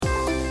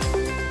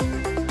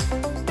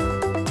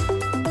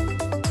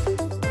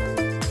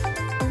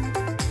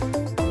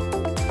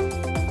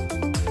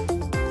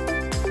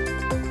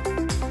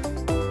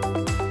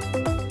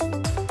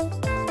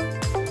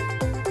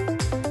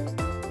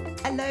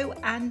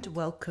and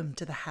welcome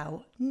to the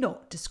How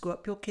Not to Screw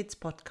Up Your Kids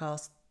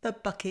podcast, the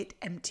bucket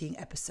emptying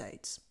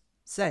episodes.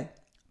 So,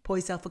 pour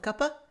yourself a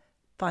cuppa,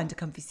 find a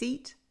comfy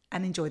seat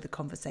and enjoy the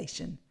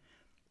conversation.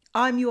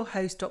 I'm your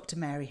host, Dr.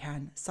 Mary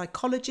Han,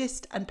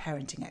 psychologist and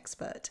parenting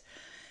expert.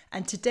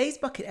 And today's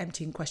bucket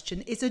emptying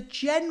question is a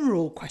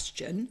general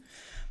question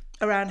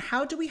around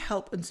how do we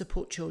help and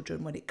support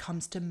children when it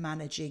comes to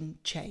managing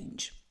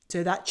change.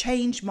 So that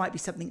change might be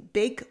something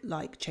big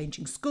like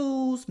changing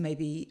schools,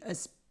 maybe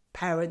as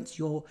parents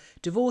you're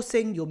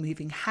divorcing, you're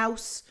moving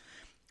house,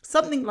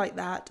 something like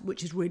that,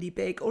 which is really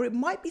big. Or it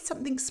might be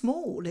something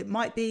small. It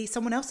might be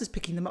someone else is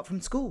picking them up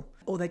from school,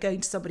 or they're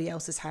going to somebody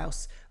else's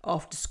house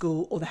after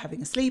school, or they're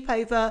having a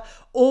sleepover,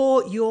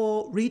 or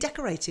you're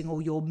redecorating,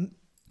 or you're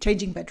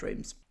changing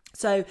bedrooms.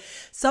 So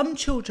some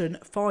children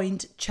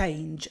find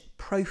change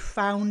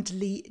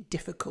profoundly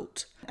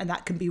difficult, and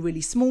that can be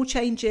really small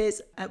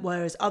changes,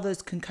 whereas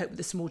others can cope with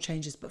the small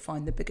changes but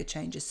find the bigger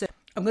changes. So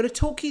I'm going to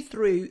talk you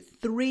through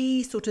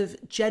three sort of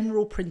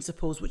general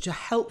principles which are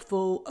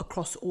helpful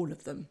across all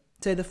of them.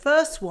 So the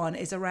first one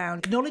is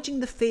around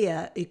acknowledging the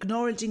fear,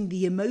 acknowledging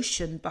the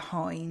emotion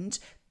behind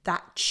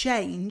that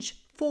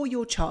change for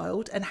your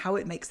child and how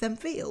it makes them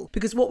feel.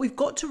 Because what we've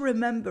got to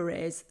remember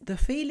is the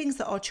feelings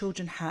that our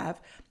children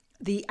have,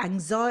 the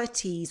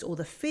anxieties or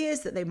the fears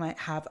that they might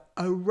have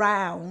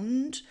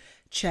around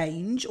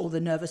change or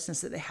the nervousness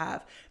that they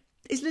have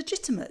is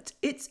legitimate.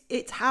 It's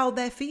how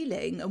they're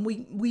feeling, and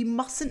we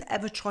mustn't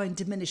ever try and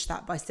diminish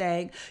that by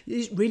saying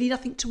there's really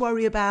nothing to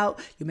worry about,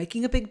 you're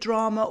making a big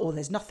drama, or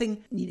there's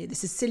nothing,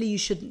 this is silly, you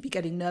shouldn't be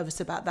getting nervous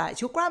about that,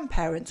 it's your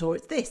grandparents, or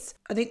it's this.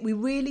 I think we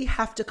really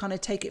have to kind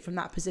of take it from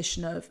that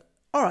position of,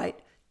 all right,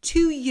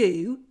 to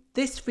you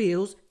this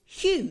feels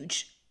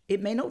huge.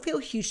 It may not feel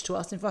huge to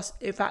us. In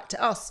fact,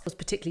 to us, it was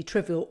particularly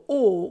trivial.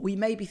 Or we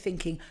may be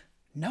thinking,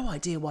 no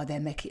idea why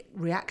they're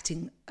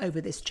reacting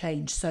over this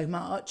change so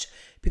much,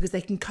 because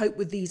they can cope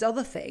with these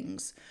other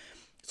things.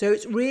 So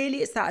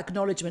it's that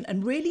acknowledgement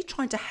and really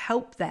trying to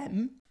help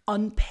them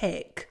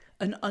unpick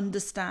and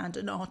understand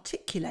and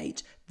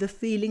articulate the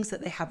feelings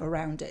that they have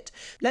around it.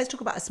 Let's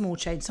talk about a small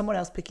change, someone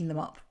else picking them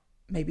up.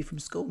 Maybe from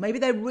school. Maybe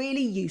they're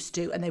really used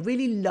to and they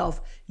really love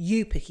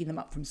you picking them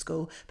up from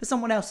school, but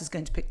someone else is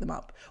going to pick them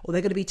up, or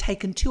they're going to be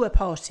taken to a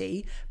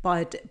party by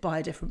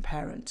a different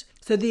parent.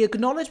 So the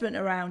acknowledgement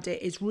around it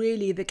is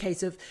really the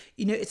case of,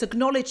 it's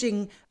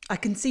acknowledging, I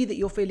can see that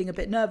you're feeling a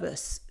bit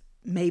nervous.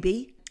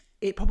 Maybe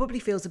it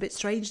probably feels a bit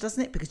strange,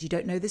 doesn't it? Because you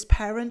don't know this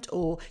parent,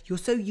 or you're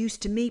so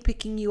used to me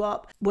picking you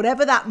up.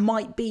 Whatever that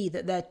might be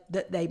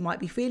that they might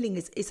be feeling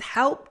is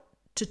help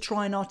to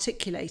try and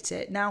articulate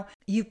it. Now,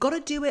 you've got to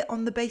do it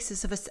on the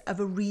basis of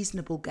a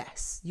reasonable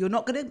guess. You're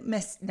not going to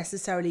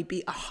necessarily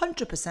be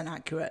 100%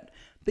 accurate,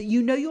 but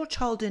you know your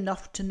child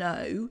enough to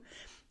know,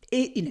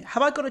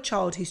 have I got a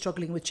child who's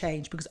struggling with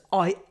change? Because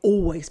I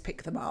always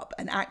pick them up.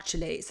 And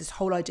actually, it's this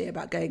whole idea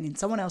about going in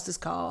someone else's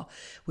car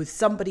with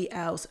somebody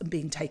else and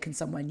being taken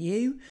somewhere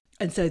new.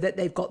 And so that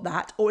they've got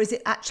that, or is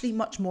it actually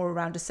much more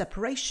around a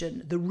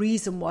separation? The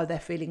reason why they're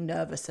feeling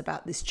nervous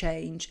about this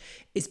change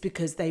is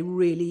because they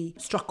really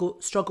struggle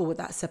with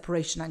that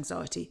separation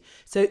anxiety.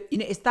 So,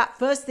 it's that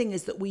first thing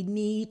is that we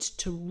need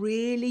to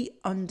really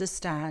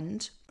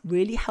understand,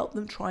 really help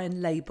them try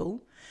and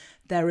label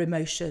their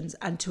emotions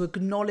and to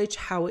acknowledge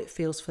how it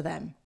feels for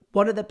them.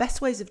 One of the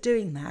best ways of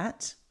doing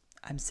that,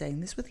 I'm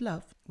saying this with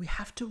love, we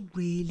have to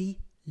really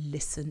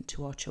listen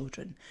to our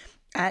children.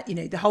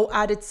 The whole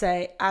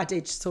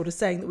adage sort of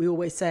saying that we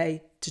always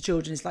say to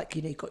children is like,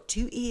 you've got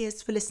 2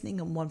 ears for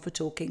listening and 1 for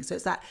talking. So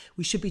it's that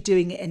we should be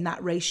doing it in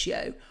that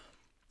ratio.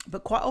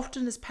 But quite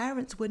often as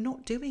parents, we're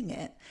not doing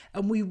it.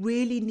 And we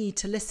really need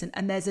to listen.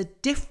 And there's a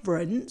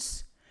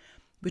difference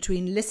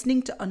between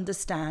listening to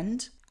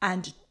understand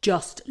and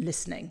just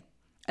listening.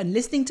 And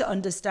listening to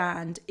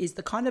understand is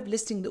the kind of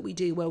listening that we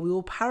do where we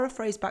will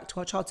paraphrase back to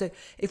our child. So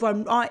if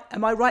I'm right,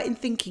 am I right in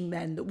thinking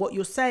then that what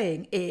you're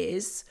saying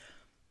is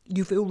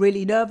you feel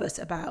really nervous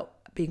about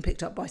being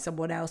picked up by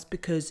someone else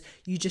because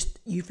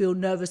you feel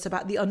nervous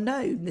about the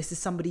unknown. This is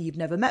somebody you've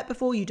never met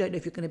before. You don't know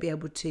if you're going to be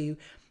able to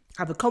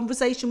have a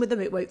conversation with them.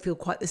 It won't feel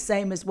quite the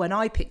same as when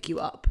I pick you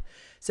up.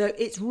 So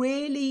it's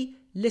really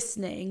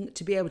listening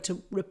to be able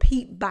to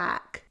repeat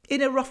back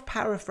in a rough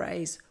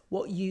paraphrase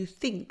what you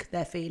think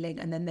they're feeling,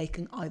 and then they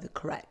can either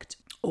correct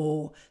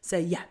or say,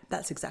 yeah,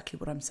 that's exactly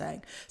what I'm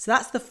saying. So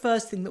that's the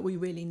first thing that we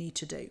really need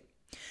to do.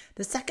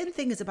 The second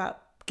thing is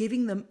about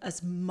giving them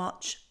as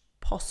much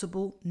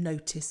possible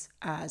notice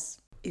as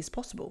is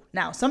possible.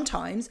 Now,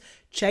 sometimes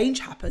change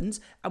happens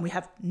and we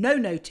have no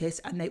notice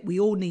and we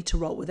all need to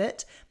roll with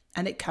it,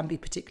 and it can be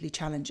particularly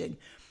challenging.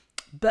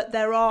 But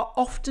there are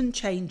often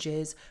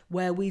changes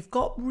where we've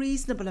got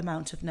reasonable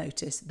amount of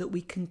notice that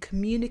we can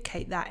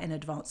communicate that in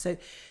advance. So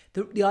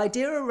the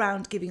idea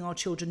around giving our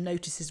children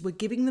notice is we're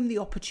giving them the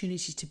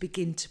opportunity to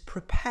begin to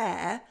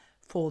prepare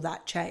for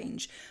that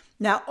change.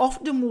 Now,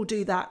 often we'll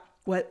do that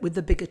with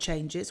the bigger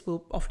changes.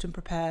 We'll often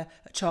prepare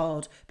a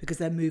child because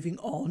they're moving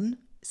on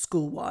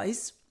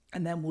school-wise,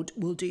 and then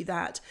we'll do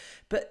that.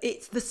 But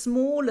it's the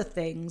smaller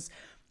things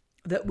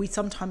that we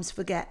sometimes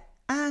forget.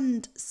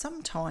 And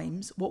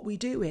sometimes what we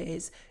do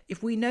is,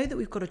 if we know that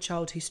we've got a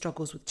child who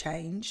struggles with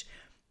change,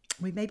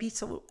 we maybe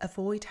sort of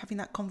avoid having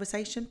that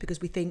conversation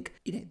because we think,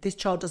 this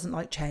child doesn't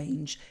like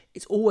change.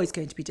 It's always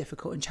going to be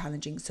difficult and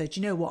challenging. So do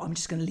you know what? I'm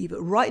just going to leave it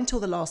right until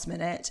the last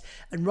minute.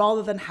 And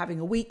rather than having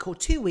a week or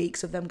 2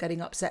 weeks of them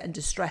getting upset and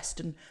distressed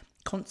and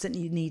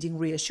constantly needing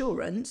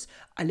reassurance,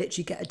 I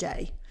literally get a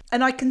day.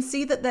 And I can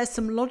see that there's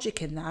some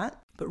logic in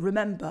that. But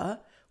remember,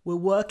 we're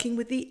working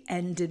with the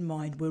end in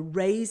mind. We're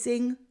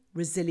raising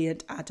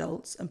resilient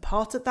adults. And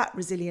part of that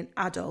resilient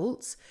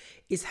adults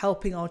is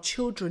helping our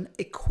children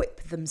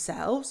equip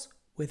themselves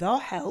with our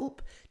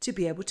help to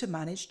be able to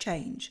manage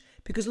change,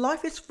 because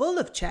life is full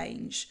of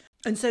change.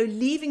 And so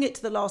leaving it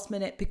to the last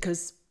minute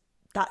because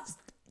that's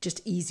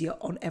just easier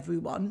on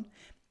everyone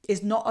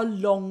is not a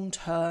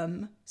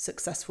long-term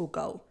successful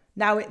goal.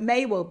 Now, it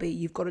may well be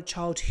you've got a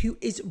child who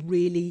is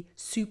really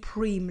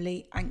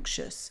supremely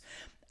anxious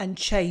and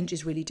change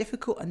is really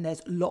difficult, and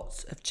there's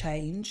lots of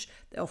change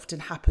that often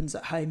happens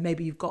at home.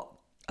 Maybe you've got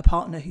a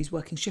partner who's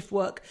working shift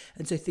work,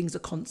 and so things are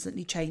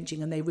constantly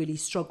changing and they really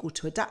struggle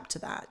to adapt to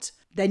that.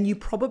 Then you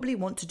probably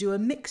want to do a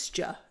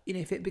mixture,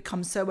 if it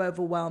becomes so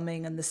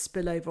overwhelming and the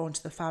spillover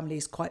onto the family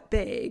is quite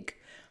big.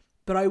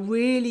 But I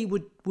really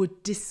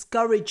would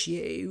discourage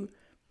you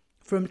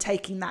from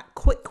taking that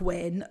quick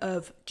win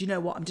of, do you know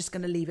what, I'm just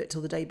going to leave it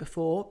till the day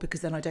before because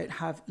then I don't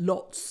have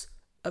lots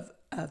of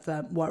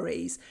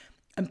worries.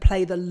 And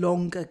play the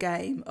longer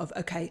game of,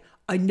 okay,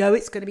 I know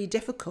it's going to be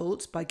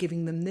difficult by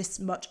giving them this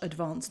much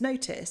advance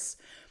notice,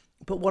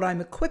 but what I'm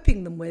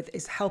equipping them with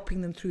is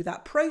helping them through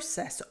that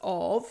process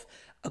of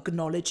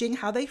acknowledging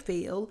how they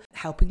feel,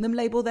 helping them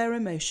label their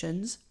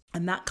emotions,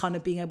 and that kind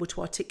of being able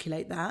to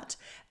articulate that,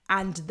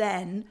 and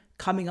then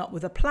coming up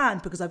with a plan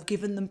because I've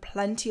given them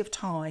plenty of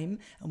time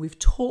and we've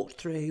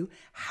talked through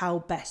how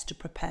best to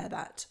prepare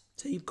that.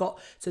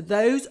 So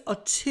those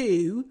are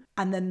two.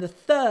 And then the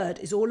third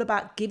is all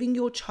about giving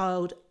your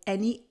child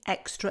any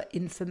extra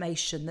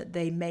information that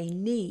they may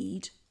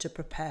need to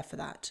prepare for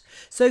that.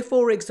 So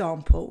for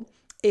example,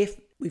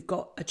 if we've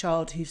got a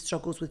child who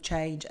struggles with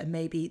change and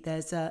maybe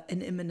there's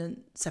an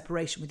imminent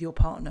separation with your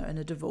partner and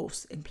a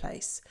divorce in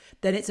place,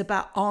 then it's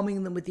about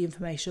arming them with the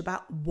information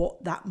about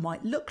what that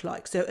might look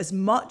like. So as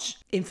much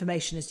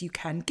information as you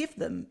can give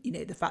them,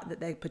 the fact that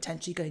they're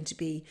potentially going to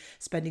be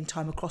spending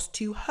time across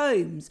 2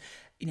 homes,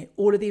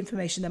 all of the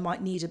information they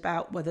might need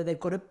about whether they've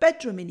got a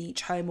bedroom in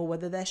each home or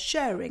whether they're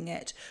sharing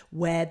it,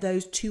 where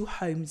those 2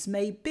 homes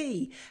may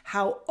be,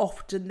 how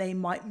often they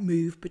might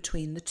move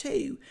between the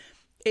 2.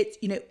 It's,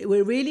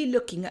 we're really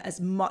looking at as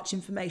much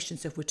information.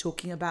 So if we're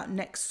talking about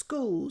next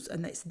schools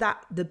and it's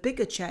that the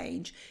bigger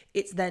change,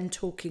 it's then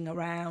talking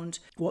around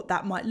what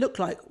that might look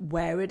like,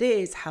 where it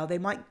is, how they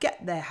might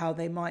get there,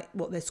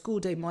 what their school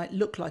day might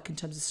look like in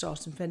terms of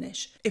start and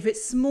finish. If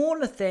it's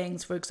smaller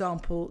things, for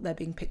example, they're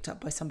being picked up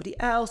by somebody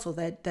else, or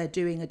they're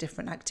doing a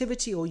different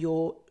activity, or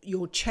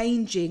you're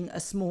changing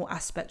a small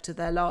aspect of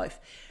their life,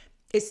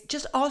 it's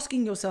just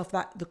asking yourself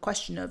the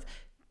question of,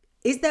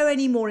 is there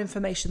any more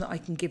information that I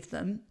can give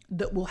them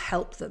that will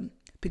help them?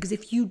 Because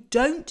if you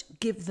don't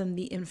give them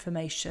the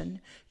information,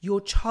 your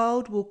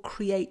child will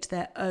create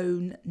their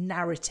own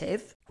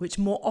narrative, which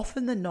more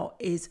often than not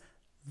is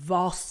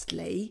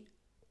vastly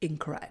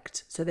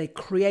incorrect. So they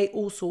create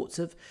all sorts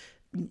of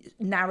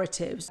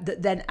narratives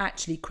that then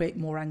actually create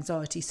more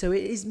anxiety. So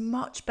it is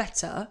much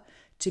better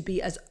to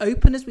be as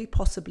open as we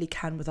possibly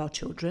can with our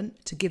children,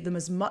 to give them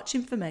as much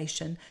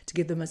information, to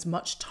give them as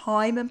much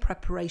time and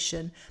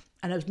preparation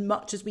and as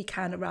much as we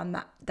can around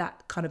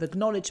that kind of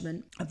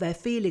acknowledgement of their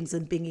feelings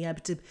and being able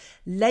to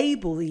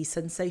label these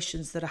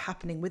sensations that are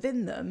happening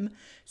within them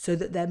so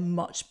that they're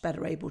much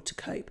better able to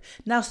cope.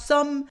 Now,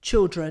 some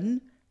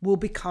children will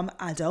become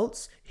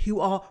adults who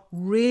are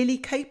really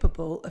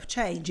capable of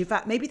change. In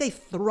fact, maybe they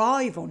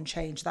thrive on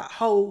change. That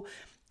whole,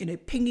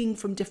 pinging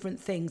from different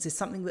things is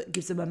something that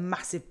gives them a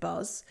massive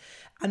buzz.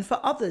 And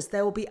for others,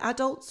 there will be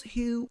adults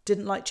who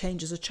didn't like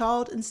change as a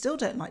child and still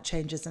don't like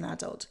change as an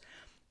adult.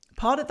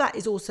 Part of that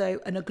is also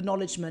an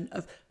acknowledgement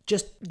of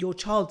just your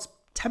child's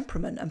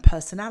temperament and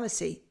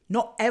personality.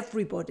 Not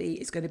everybody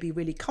is going to be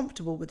really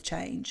comfortable with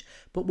change,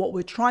 but what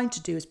we're trying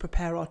to do is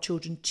prepare our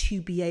children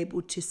to be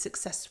able to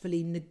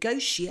successfully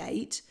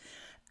negotiate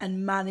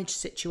and manage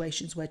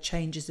situations where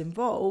change is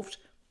involved,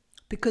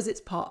 because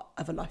it's part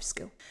of a life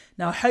skill.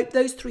 Now, I hope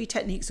those 3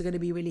 techniques are going to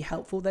be really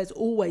helpful. There's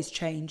always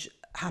change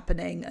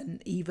happening,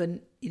 and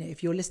even,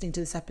 if you're listening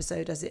to this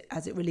episode as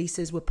it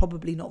releases, we're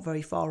probably not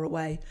very far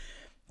away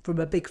from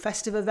a big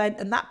festive event,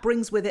 and that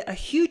brings with it a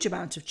huge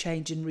amount of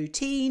change in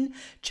routine,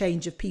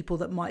 change of people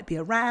that might be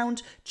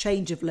around,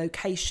 change of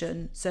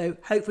location. So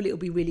hopefully it'll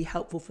be really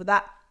helpful for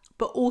that,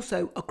 but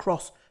also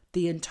across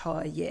the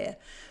entire year.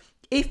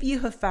 If you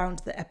have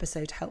found the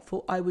episode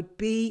helpful, I would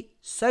be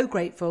so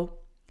grateful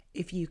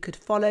if you could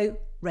follow,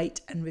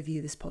 rate and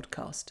review this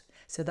podcast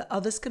so that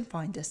others can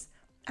find us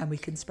and we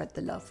can spread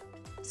the love.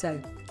 So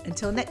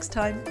until next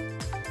time,